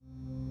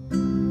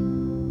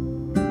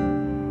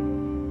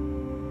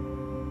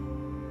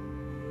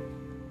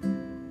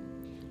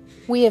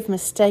We have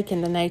mistaken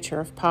the nature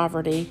of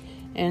poverty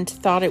and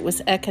thought it was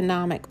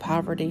economic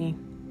poverty.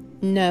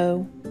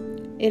 No,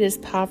 it is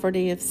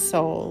poverty of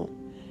soul,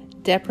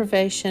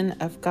 deprivation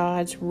of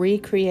God's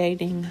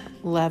recreating,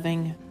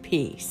 loving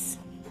peace.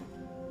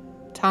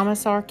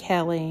 Thomas R.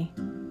 Kelly,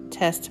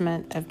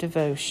 Testament of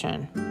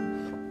Devotion.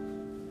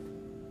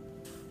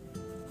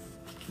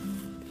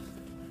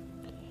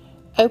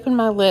 Open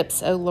my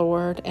lips, O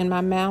Lord, and my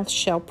mouth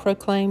shall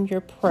proclaim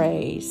your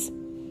praise.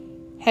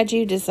 Had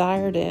you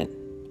desired it,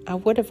 I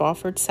would have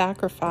offered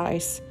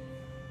sacrifice,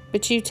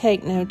 but you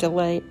take no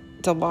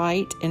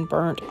delight in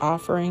burnt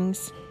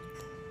offerings.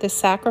 The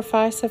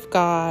sacrifice of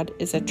God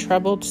is a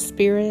troubled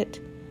spirit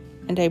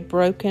and a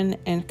broken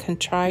and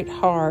contrite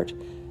heart.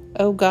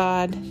 O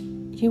God,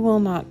 you will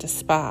not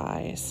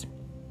despise.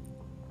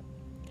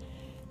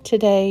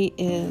 Today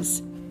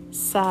is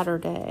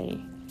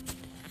Saturday,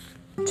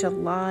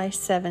 July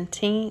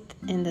 17th,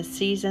 in the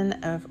season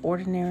of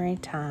ordinary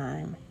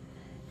time.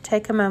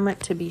 Take a moment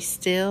to be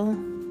still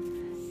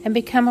and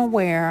become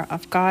aware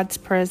of God's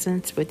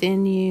presence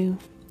within you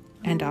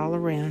and all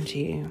around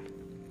you.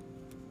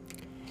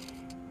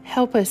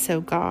 Help us, O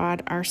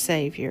God, our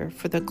Savior,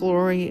 for the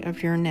glory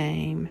of your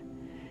name.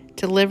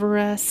 Deliver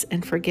us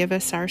and forgive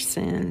us our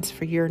sins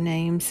for your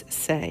name's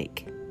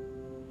sake.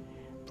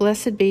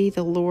 Blessed be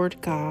the Lord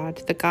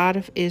God, the God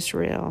of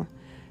Israel,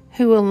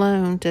 who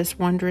alone does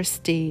wondrous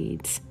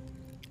deeds,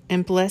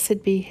 and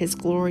blessed be his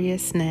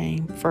glorious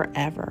name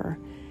forever.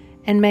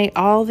 And may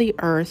all the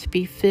earth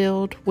be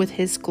filled with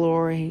his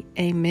glory.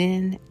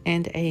 Amen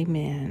and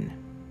amen.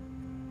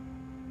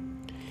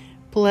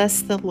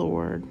 Bless the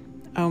Lord,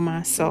 O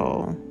my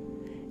soul,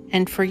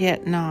 and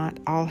forget not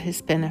all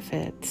his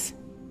benefits.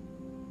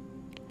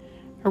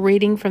 A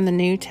reading from the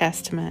New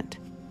Testament.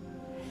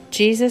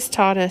 Jesus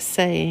taught us,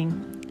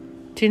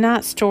 saying, Do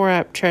not store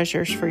up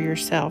treasures for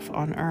yourself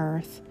on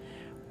earth,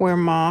 where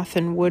moth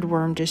and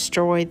woodworm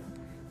destroy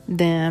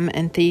them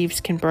and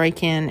thieves can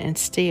break in and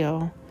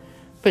steal.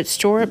 But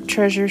store up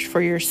treasures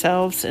for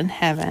yourselves in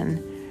heaven,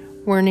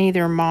 where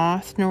neither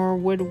moth nor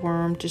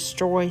woodworm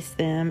destroys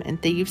them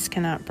and thieves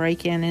cannot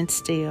break in and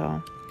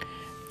steal.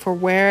 For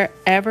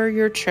wherever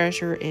your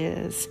treasure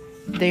is,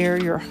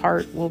 there your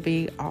heart will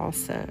be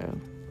also.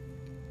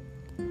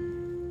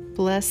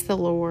 Bless the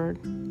Lord,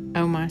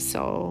 O my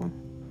soul,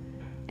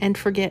 and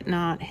forget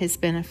not his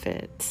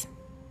benefits.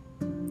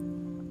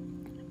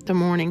 The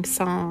Morning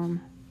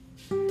Psalm.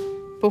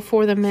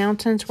 Before the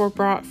mountains were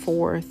brought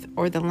forth,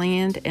 or the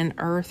land and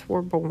earth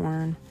were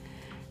born,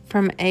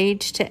 from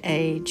age to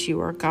age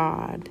you are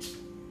God.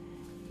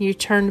 You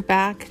turn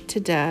back to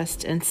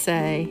dust and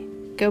say,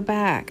 Go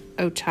back,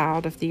 O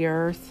child of the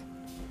earth.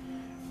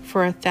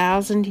 For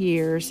 1,000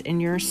 years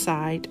in your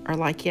sight are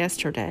like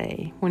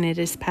yesterday, when it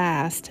is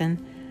past,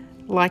 and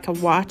like a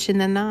watch in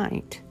the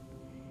night.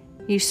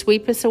 You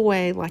sweep us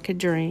away like a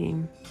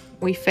dream.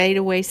 We fade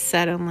away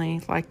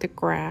suddenly like the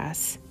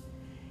grass.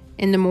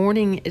 In the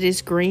morning it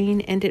is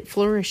green and it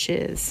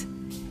flourishes.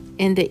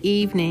 In the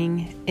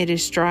evening it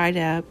is dried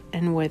up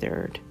and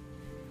withered.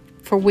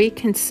 For we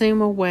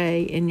consume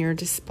away in your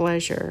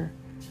displeasure.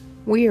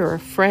 We are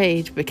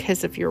afraid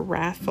because of your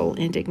wrathful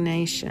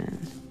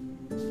indignation.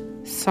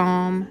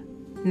 Psalm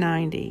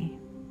 90.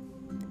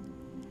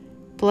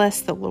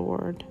 Bless the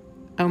Lord,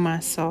 O my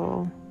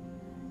soul,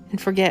 and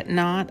forget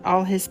not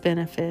all his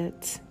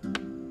benefits.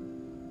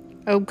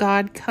 O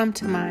God, come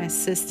to my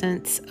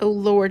assistance. O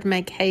Lord,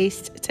 make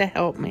haste to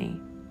help me.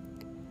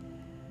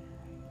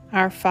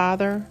 Our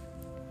Father,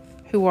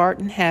 who art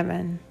in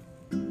heaven,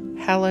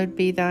 hallowed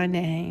be thy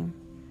name.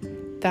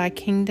 Thy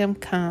kingdom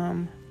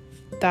come,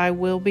 thy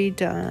will be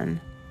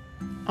done,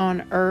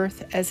 on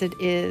earth as it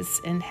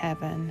is in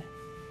heaven.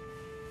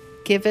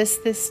 Give us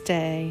this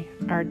day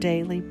our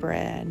daily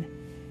bread,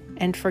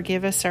 and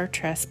forgive us our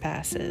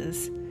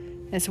trespasses,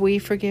 as we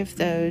forgive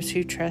those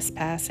who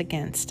trespass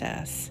against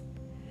us.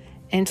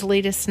 And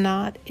lead us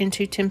not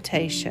into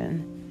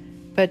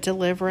temptation, but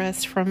deliver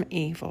us from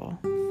evil.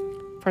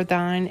 For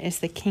thine is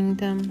the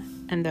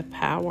kingdom, and the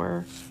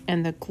power,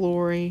 and the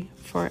glory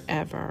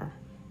forever.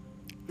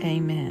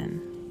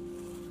 Amen.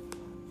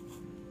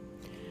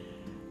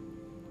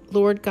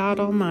 Lord God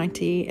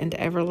Almighty and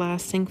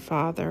everlasting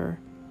Father,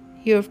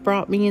 you have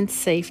brought me in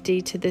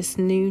safety to this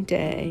new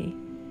day.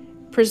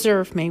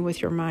 Preserve me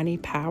with your mighty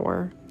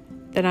power,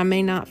 that I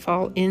may not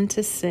fall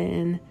into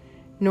sin,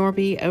 nor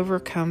be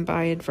overcome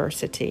by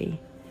adversity.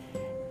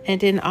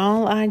 And in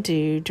all I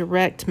do,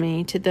 direct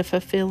me to the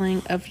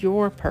fulfilling of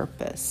your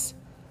purpose.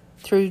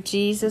 Through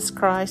Jesus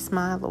Christ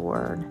my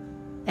Lord.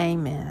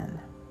 Amen.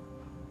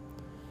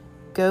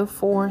 Go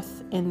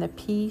forth in the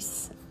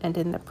peace and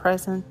in the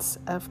presence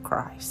of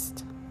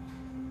Christ.